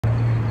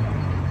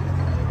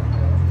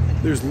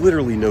There's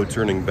literally no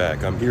turning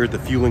back. I'm here at the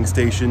fueling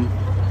station.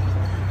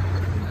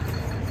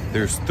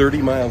 There's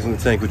 30 miles in the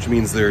tank, which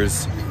means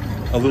there's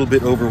a little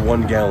bit over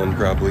 1 gallon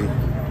probably.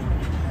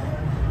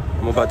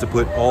 I'm about to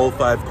put all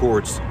 5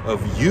 quarts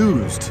of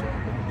used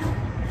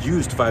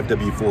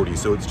 5W40,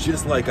 so it's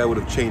just like I would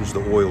have changed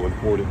the oil and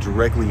poured it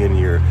directly in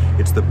here.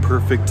 It's the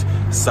perfect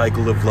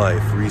cycle of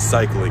life,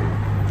 recycling.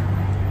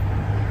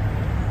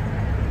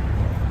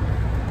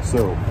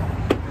 So,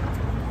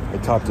 I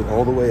topped it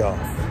all the way off.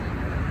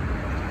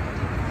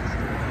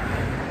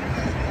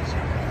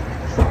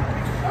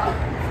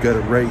 Got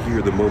it right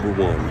here, the Mobile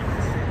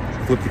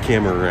One. Flip the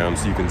camera around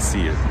so you can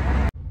see it.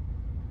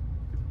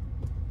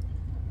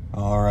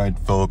 All right,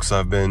 folks,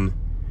 I've been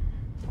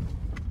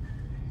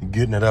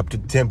getting it up to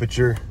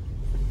temperature,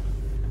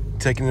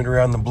 taking it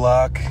around the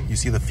block. You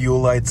see the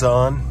fuel lights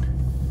on.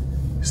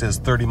 It says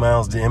 30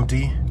 miles to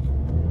empty.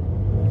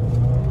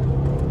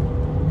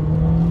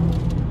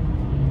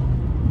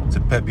 It's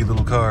a peppy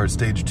little car,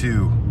 stage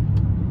 2.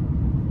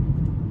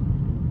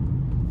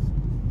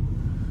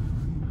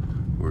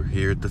 We're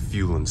here at the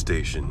fueling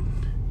station,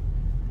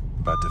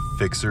 about to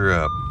fix her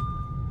up.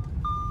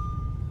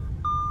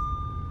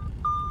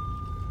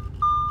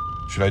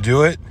 Should I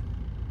do it?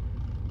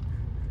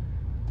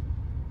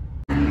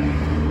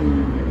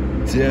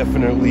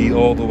 Definitely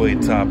all the way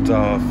topped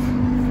off,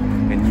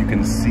 and you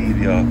can see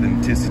the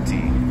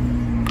authenticity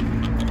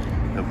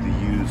of the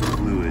used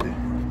fluid.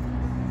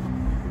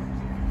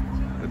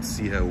 Let's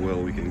see how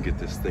well we can get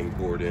this thing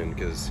poured in,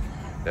 because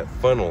that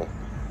funnel,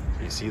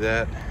 you see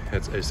that?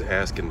 It's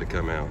asking to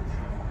come out.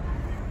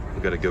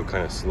 We gotta go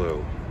kind of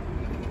slow.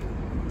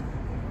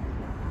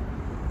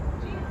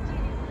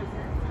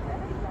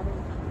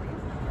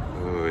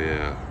 Oh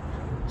yeah,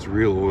 it's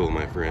real oil,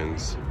 my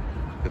friends.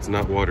 It's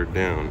not watered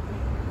down.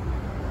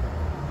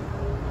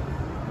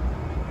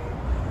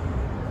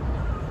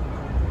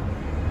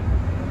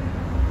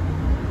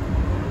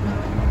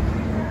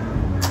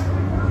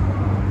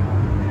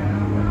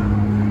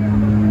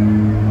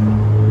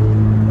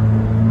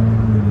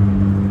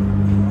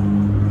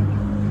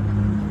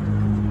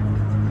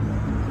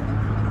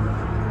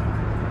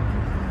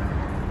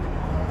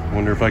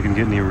 Wonder if I can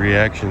get any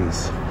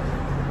reactions.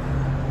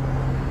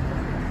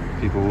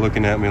 People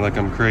looking at me like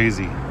I'm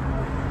crazy.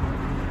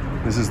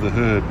 This is the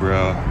hood,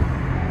 bro.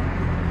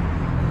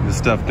 This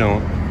stuff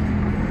don't...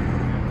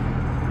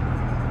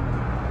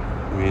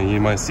 I mean, you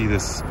might see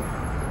this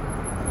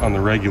on the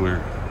regular.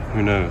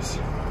 Who knows?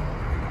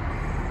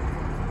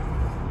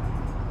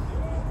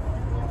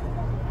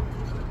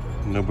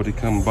 Nobody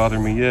come bother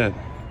me yet.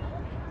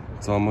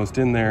 It's almost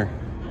in there.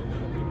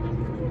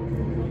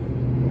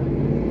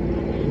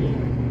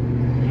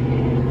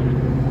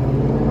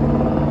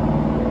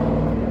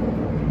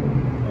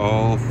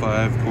 All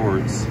 5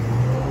 quarts.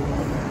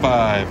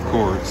 5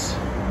 quarts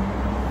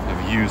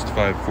of used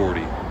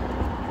 540.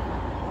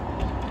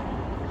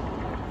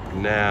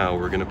 Now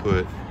we're gonna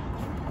put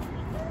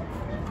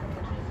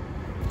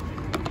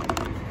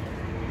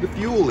the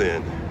fuel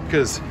in,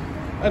 because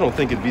I don't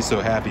think it'd be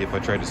so happy if I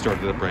tried to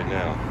start it up right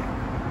now.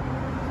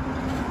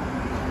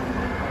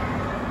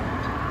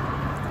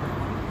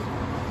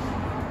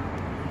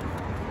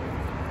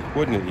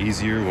 Wasn't it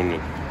easier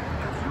when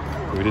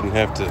we didn't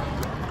have to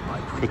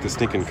put the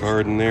stinking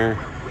card in there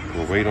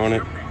and wait on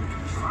it?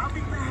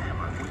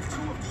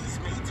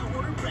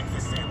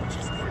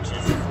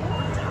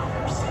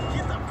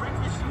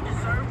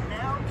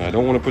 I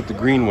don't want to put the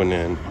green one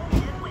in.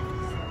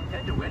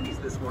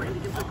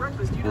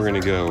 We're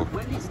gonna go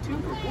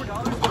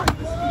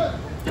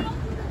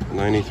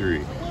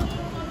 93.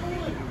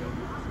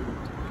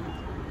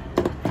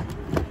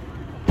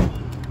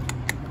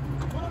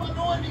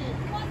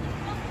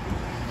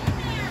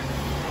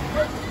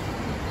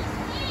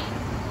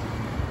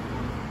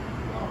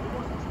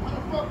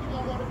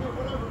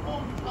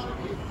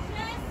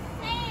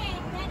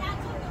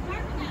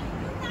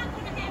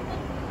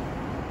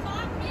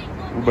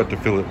 We're about to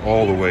fill it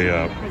all the way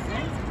up.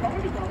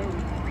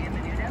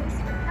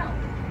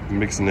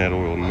 Mixing that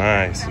oil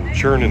nice and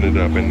churning it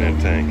up in that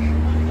tank.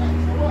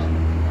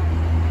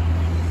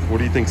 What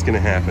do you think's gonna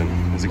happen?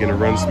 Is it gonna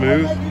run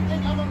smooth?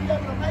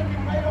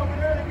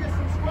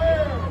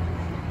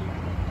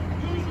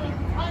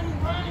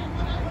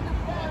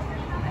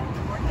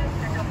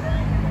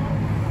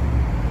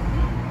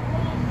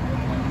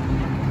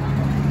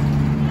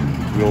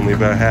 We're only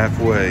about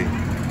halfway.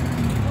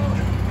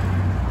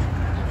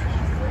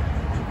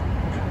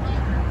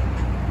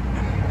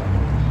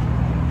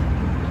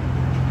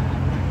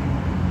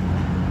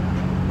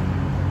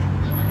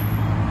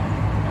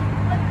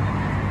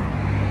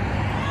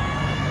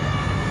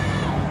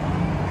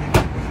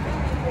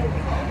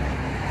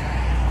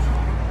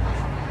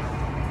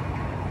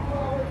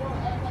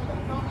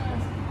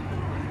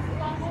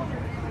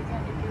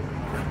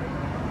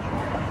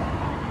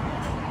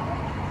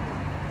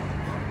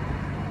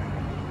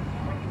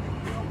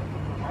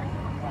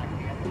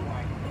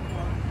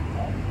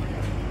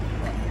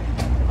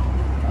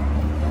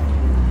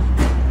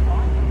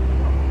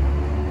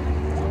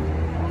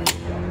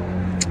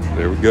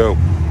 There we go.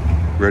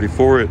 Ready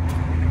for it.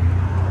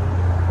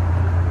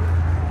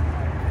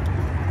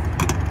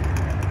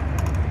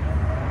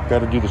 got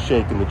to do the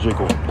shake and the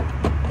jiggle.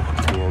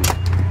 And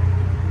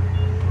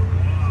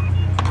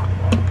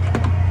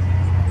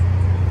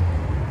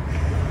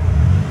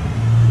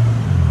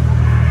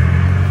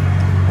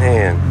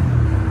man,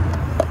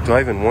 do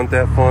I even want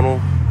that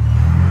funnel?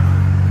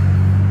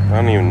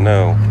 I don't even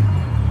know.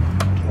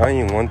 I don't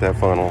even want that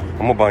funnel. I'm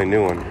gonna buy a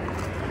new one.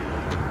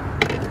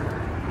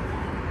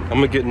 I'm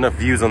gonna get enough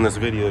views on this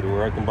video to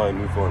where I can buy a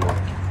new funnel.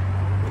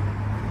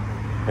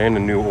 And a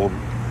new old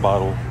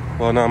bottle.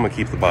 Well, no, I'm gonna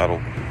keep the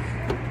bottle.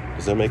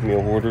 Does that make me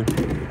a hoarder?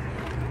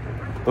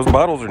 Those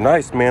bottles are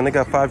nice, man. They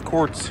got 5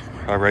 quarts.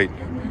 All right,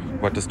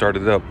 about to start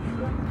it up.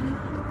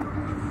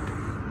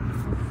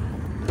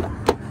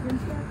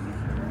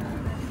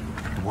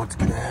 What's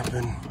gonna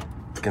happen?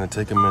 It's gonna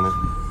take a minute.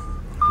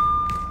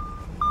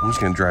 I'm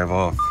just gonna drive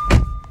off.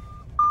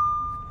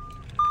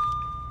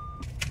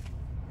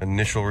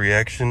 Initial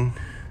reaction,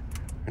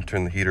 and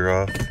turn the heater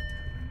off.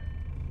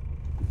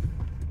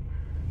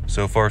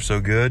 So far so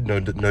good, no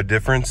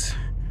difference.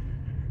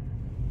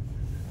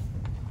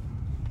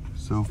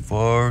 So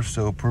far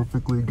so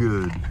perfectly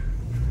good.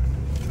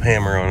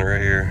 Hammer on it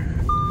right here.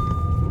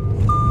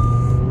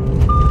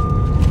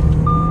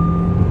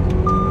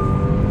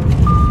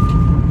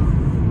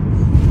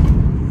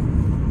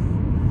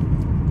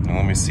 Now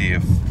let me see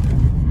if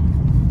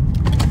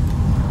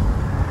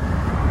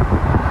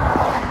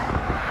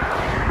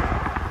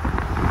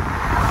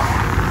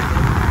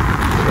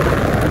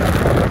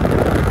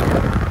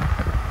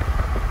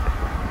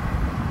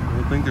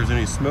there's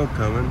any smoke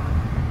coming.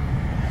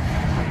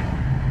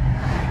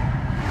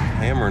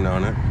 Hammering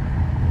on it.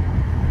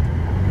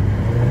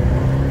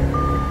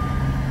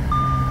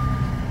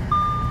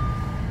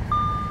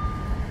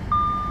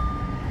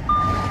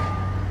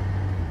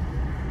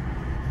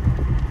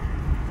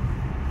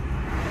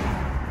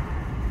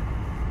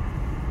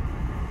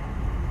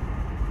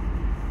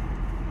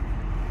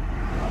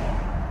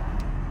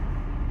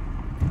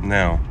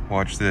 Now,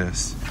 watch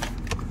this.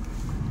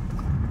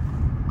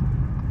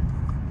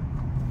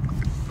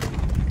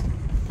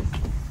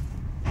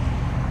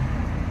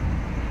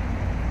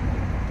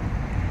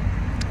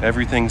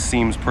 Everything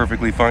seems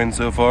perfectly fine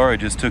so far. I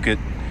just took it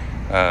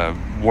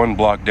 1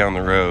 block down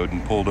the road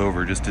and pulled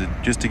over just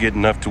to get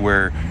enough to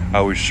where I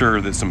was sure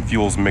that some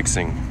fuel's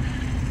mixing.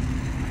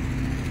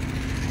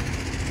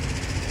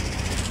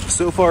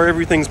 So far,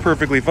 everything's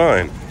perfectly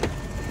fine.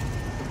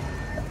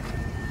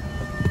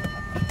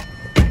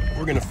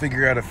 We're gonna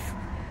figure out if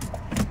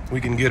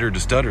we can get her to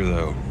stutter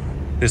though.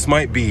 This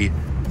might be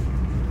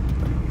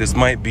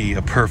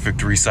a perfect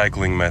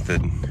recycling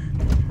method.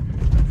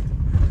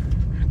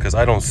 Because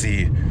I don't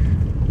see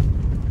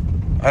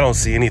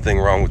anything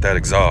wrong with that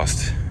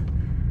exhaust.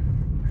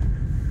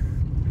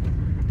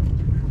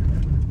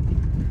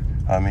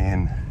 I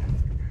mean,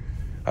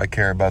 I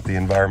care about the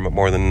environment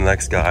more than the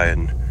next guy,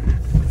 and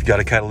if you got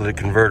a catalytic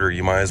converter,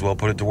 you might as well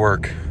put it to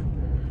work.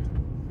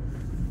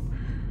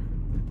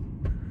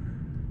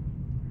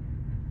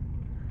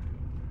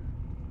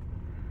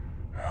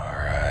 All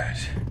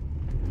right,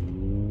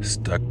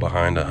 stuck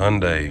behind a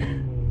Hyundai.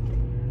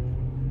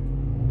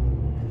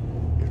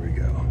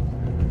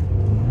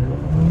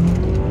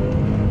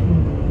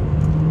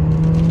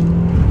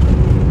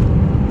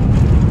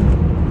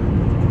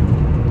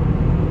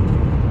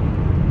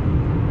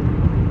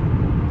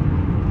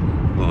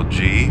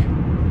 G.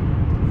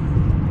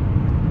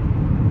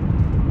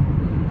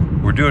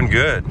 We're doing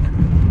good.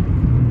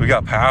 We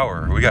got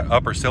power. We got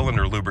upper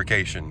cylinder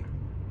lubrication.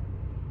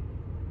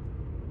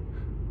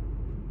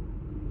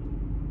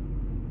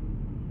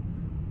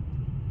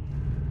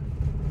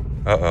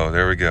 Uh-oh,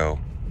 there we go.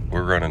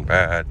 We're running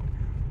bad.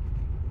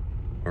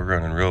 We're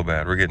running real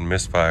bad. We're getting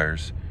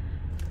misfires.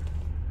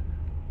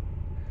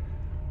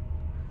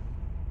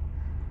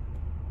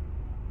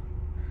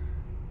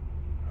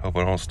 Hope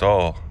I don't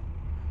stall.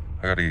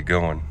 I gotta get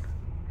going.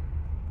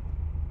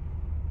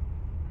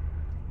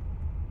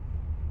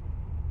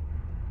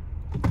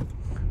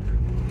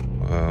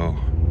 Whoa.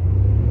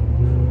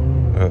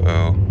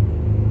 Uh-oh.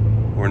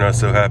 We're not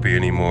so happy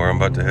anymore. I'm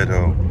about to head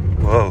home.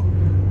 Whoa.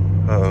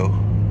 Uh-oh.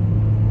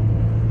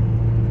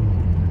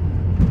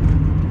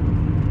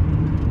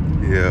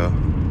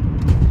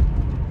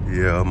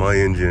 Yeah, my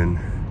engine.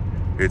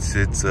 It's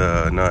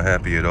not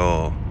happy at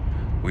all.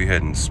 We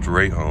heading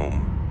straight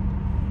home.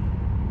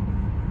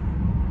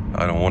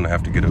 I don't want to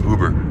have to get an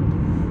Uber.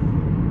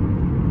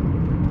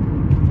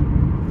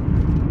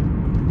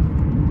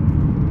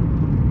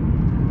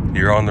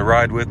 You're on the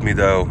ride with me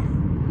though.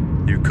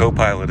 You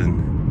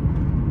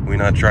co-piloting. We're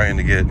not trying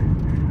to get...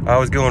 I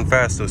was going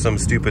fast, so some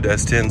stupid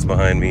S10's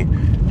behind me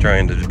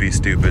trying to be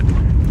stupid.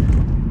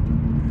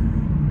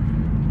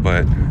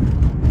 But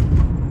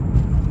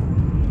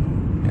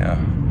yeah,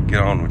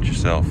 get on with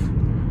yourself.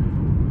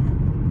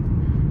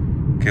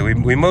 Okay,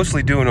 we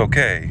mostly doing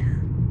okay.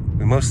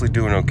 We're mostly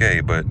doing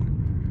okay, but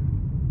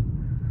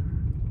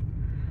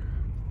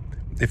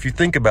if you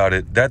think about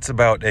it, that's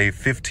about a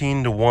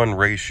 15-to-1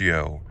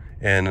 ratio,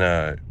 and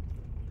a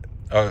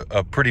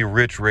pretty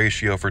rich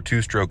ratio for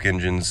 2-stroke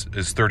engines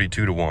is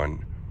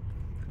 32-to-1.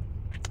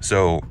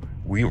 So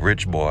we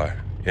rich, boy,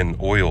 in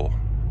oil.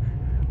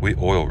 We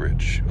oil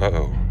rich.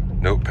 Uh-oh.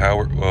 No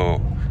power. Oh.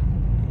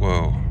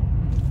 Whoa.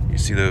 You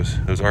see those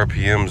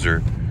RPMs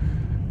are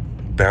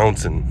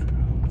bouncing.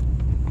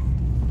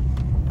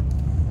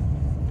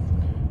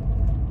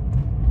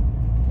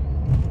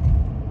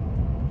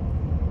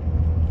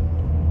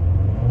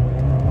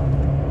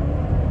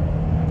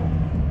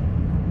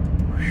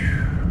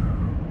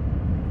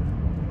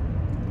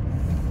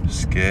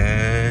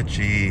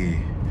 Sketchy.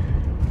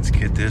 Let's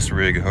get this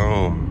rig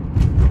home.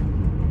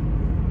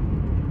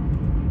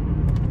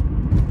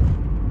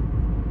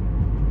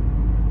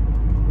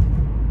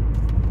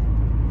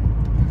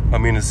 I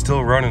mean, it's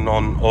still running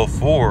on all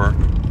four.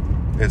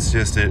 It's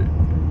just in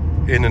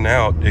and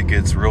out, it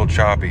gets real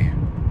choppy.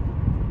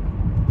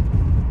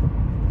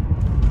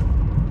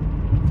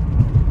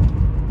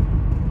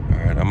 All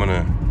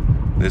right,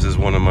 this is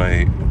one of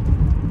my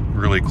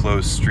really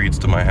close streets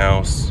to my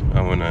house.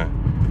 I'm gonna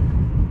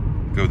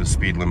go the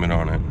speed limit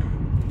on it.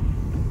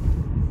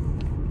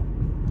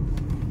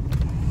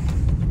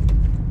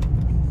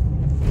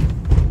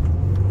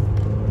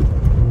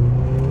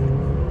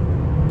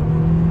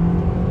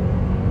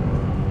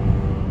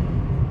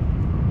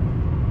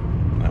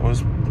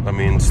 I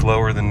mean,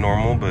 slower than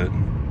normal, but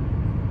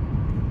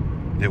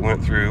it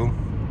went through.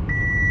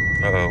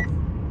 Uh-oh.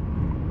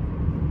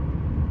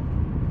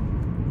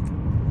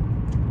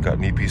 Got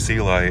an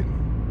EPC light.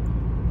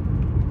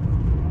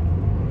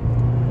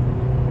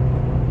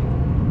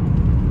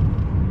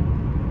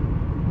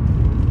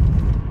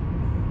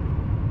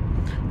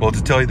 Well,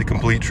 to tell you the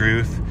complete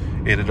truth,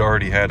 it had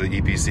already had an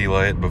EPC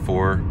light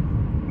before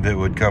that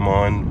would come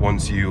on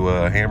once you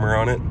hammer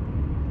on it.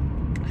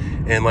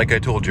 And like I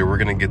told you, we're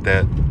gonna get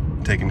that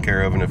taken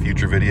care of in a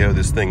future video.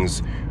 This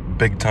thing's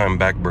big time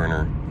back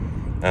burner.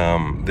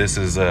 This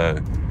is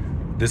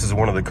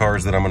one of the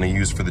cars that I'm going to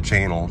use for the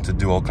channel to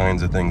do all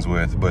kinds of things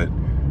with. But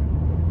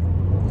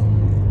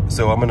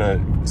so I'm going to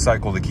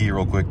cycle the key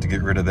real quick to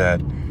get rid of that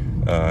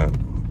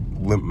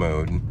limp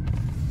mode,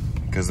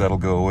 because that'll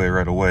go away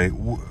right away.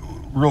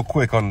 Real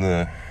quick on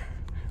the,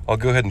 I'll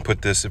go ahead and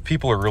put this, if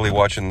people are really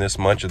watching this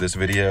much of this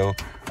video,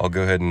 I'll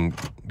go ahead and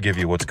give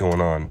you what's going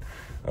on.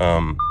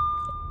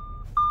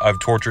 I've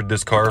tortured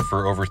this car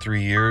for over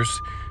 3 years.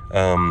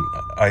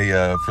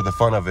 For the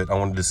fun of it, I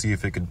wanted to see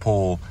if it could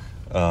pull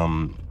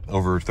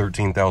over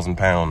 13,000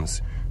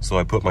 pounds. So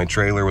I put my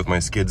trailer with my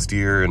skid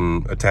steer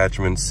and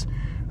attachments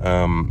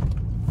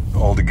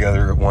all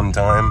together at one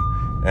time.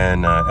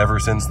 And ever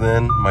since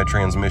then, my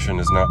transmission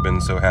has not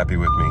been so happy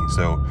with me.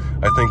 So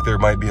I think there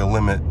might be a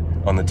limit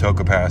on the tow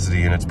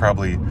capacity, and it's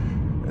probably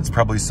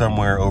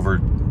somewhere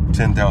over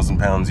 10,000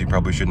 pounds you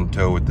probably shouldn't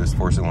tow with this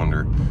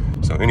 4-cylinder.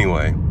 So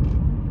anyway,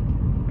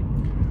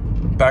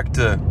 back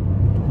to,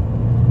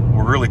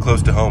 we're really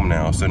close to home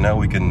now, so now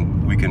we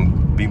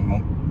can be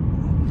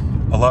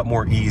a lot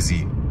more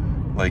easy.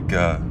 Like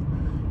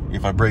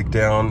if I break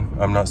down,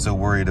 I'm not so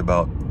worried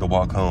about the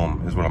walk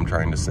home, is what I'm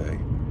trying to say.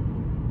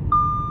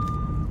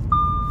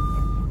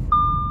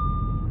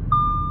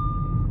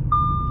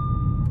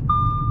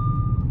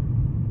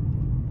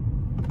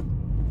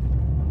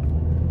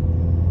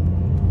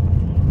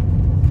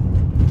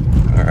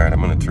 All right,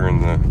 I'm gonna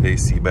turn the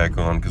AC back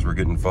on because we're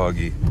getting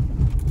foggy.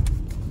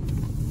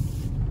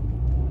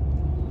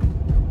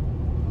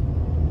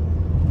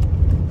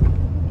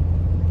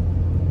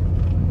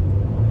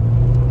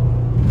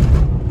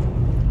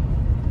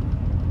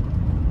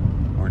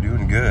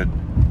 Good.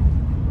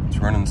 It's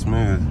running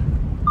smooth.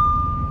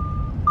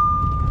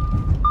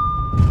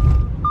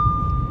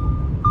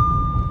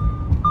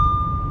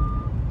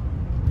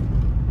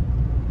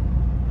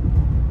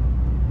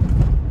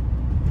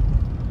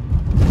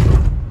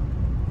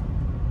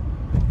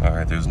 All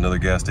right, there's another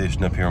gas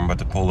station up here. I'm about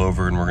to pull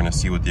over and we're gonna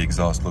see what the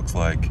exhaust looks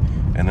like.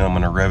 And then I'm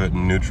gonna rev it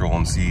in neutral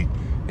and see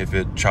if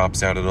it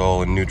chops out at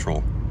all in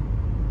neutral.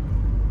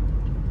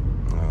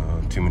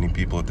 Too many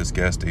people at this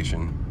gas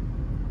station.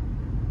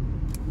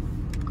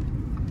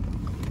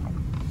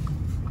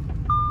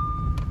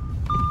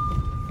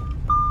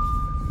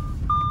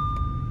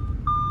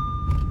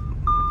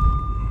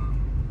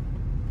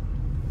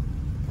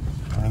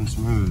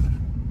 Smooth.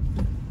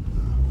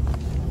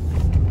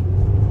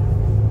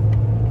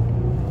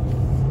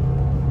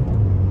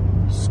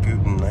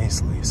 Scooting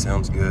nicely,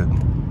 sounds good.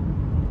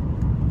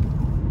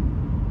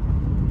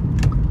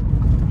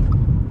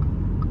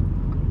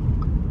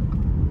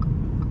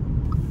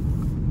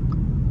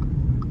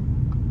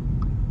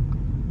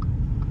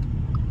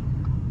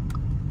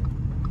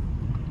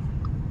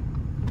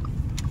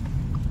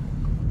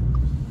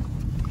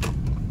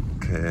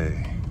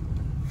 Okay,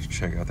 let's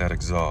check out that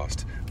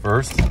exhaust.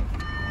 First,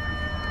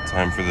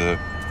 time for the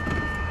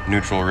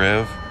neutral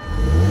rev.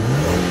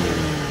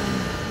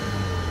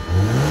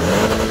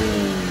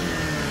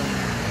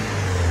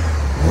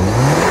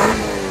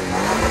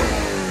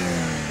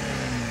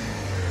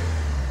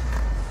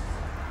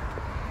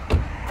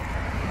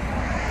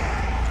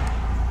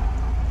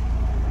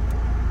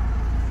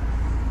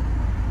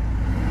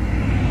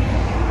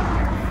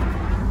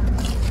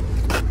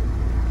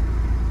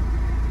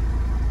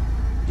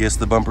 Yes,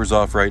 the bumper's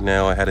off right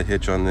now. I had a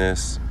hitch on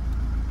this.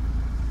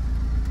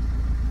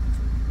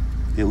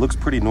 it looks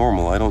pretty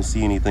normal. I don't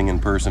see anything in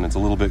person. It's a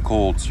little bit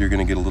cold, so you're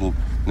gonna get a little,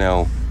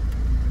 now,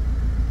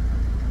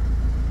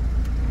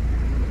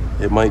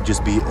 it might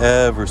just be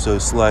ever so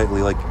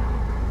slightly, like,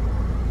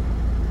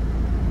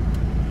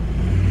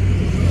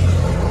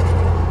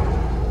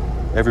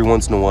 every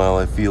once in a while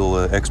I feel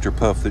an extra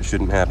puff that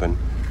shouldn't happen.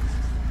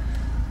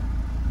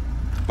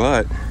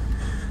 But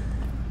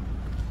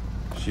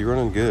she's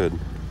running good.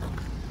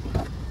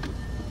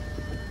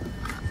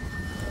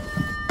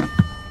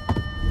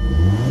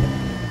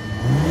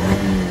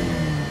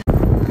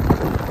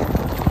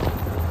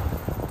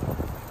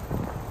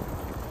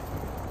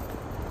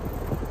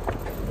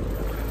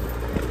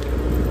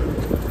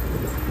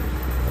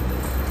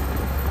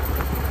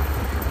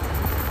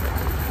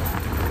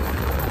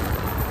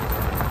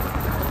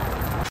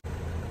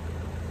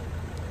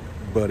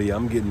 Buddy,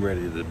 I'm getting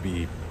ready to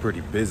be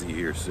pretty busy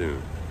here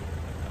soon.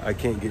 I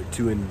can't get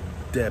too in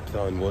depth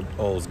on what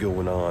all's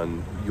going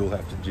on. You'll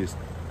have to just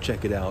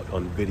check it out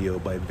on video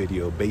by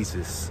video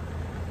basis.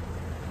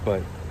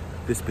 But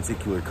this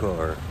particular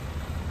car,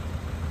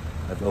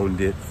 I've owned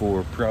it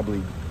for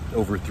probably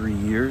over 3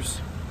 years,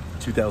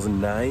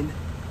 2009.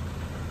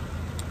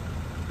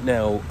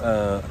 Now,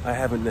 I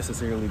haven't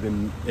necessarily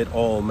been at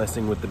all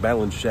messing with the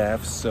balance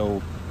shafts,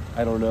 so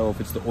I don't know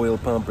if it's the oil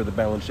pump or the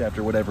balance shaft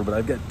or whatever, but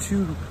I've got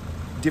two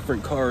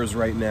different cars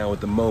right now at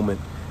the moment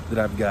that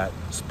I've got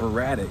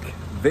sporadic,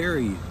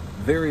 very,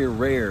 very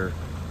rare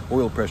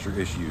oil pressure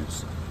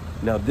issues.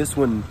 Now this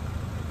one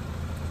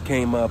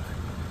came up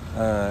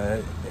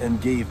and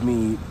gave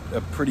me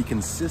a pretty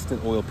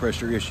consistent oil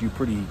pressure issue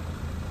pretty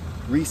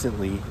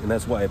recently, and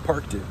that's why I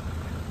parked it.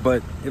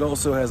 But it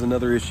also has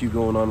another issue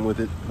going on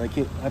with it.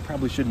 I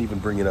probably shouldn't even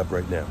bring it up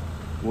right now.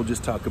 We'll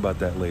just talk about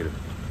that later.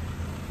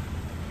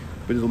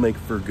 But it'll make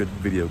for good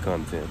video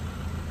content.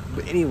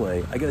 But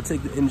anyway, I gotta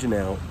take the engine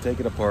out, take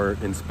it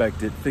apart,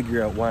 inspect it,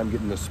 figure out why I'm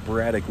getting a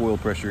sporadic oil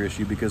pressure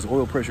issue, because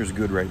oil pressure is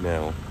good right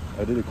now.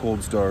 I did a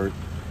cold start.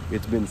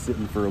 It's been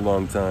sitting for a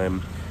long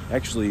time.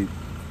 Actually,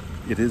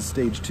 it is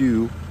stage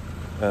 2,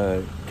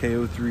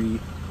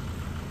 KO3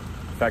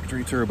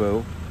 factory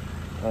turbo.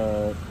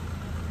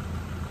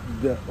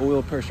 The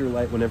oil pressure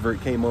light, whenever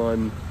it came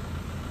on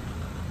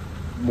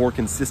more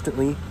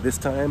consistently this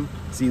time.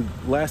 See,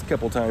 last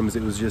couple times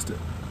it was just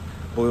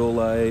oil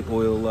light,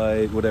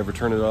 whatever,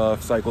 turn it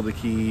off, cycle the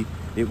key,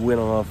 it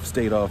went off,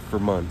 stayed off for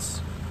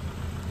months.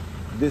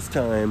 This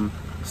time,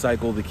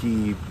 cycle the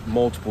key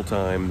multiple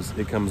times,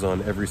 it comes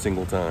on every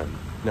single time.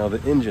 Now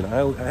the engine,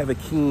 I have a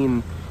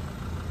keen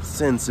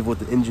sense of what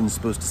the engine's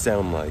supposed to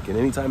sound like, and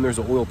anytime there's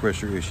an oil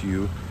pressure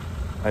issue,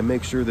 I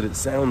make sure that it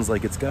sounds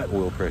like it's got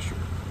oil pressure.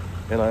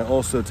 And I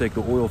also take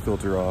the oil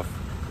filter off,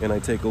 and I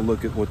take a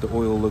look at what the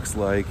oil looks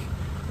like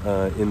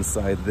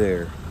inside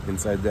there,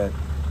 inside that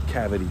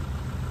cavity,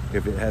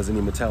 if it has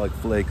any metallic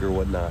flake or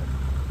whatnot.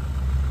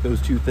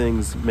 Those two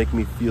things make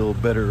me feel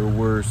better or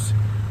worse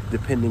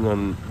depending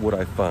on what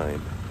I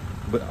find.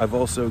 But I've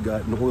also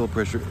got an oil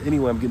pressure.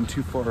 Anyway, I'm getting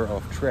too far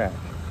off track.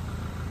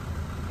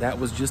 That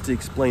was just to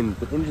explain,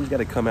 the engine's got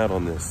to come out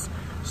on this.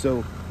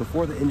 So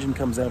before the engine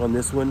comes out on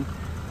this one,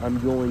 I'm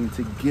going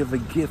to give a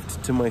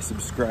gift to my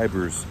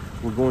subscribers.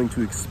 We're going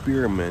to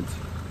experiment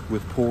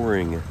with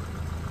pouring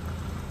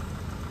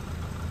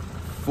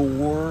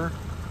 4,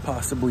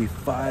 possibly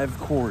 5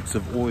 quarts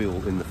of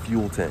oil in the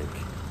fuel tank.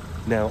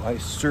 Now, I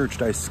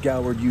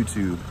scoured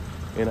YouTube,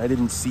 and I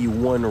didn't see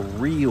one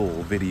real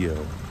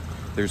video.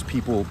 There's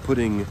people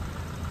putting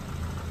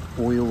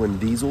oil in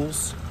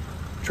diesels,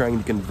 trying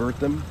to convert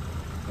them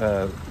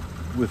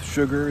with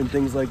sugar and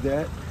things like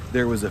that.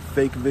 There was a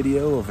fake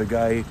video of a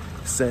guy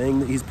saying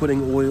that he's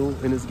putting oil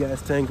in his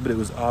gas tank, but it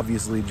was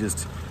obviously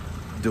just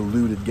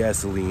diluted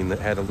gasoline that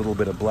had a little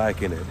bit of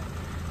black in it.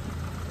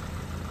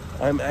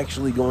 I'm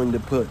actually going to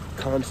put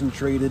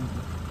concentrated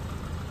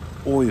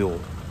oil,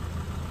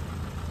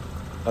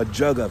 a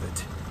jug of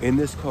it, in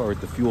this car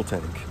at the fuel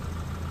tank.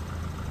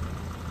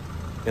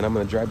 And I'm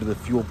going to drive to the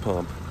fuel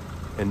pump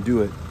and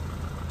do it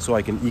so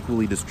I can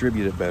equally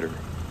distribute it better.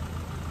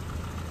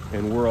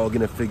 And we're all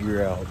going to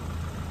figure out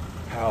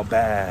how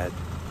bad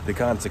the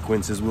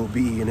consequences will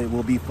be, and it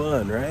will be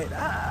fun, right?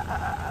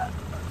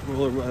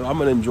 Well, I'm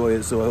going to enjoy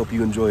it, so I hope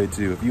you enjoy it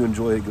too. If you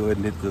enjoy it, go ahead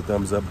and hit the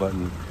thumbs up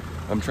button.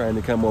 I'm trying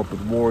to come up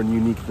with more and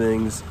unique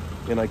things,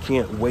 and I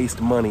can't waste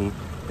money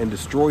and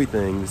destroy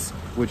things,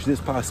 which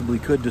this possibly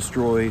could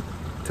destroy.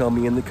 Tell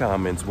me in the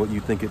comments what you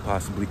think it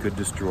possibly could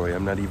destroy.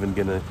 I'm not even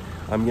gonna,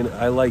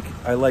 I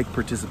like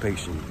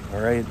participation,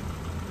 all right?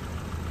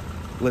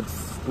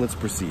 Let's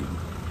proceed.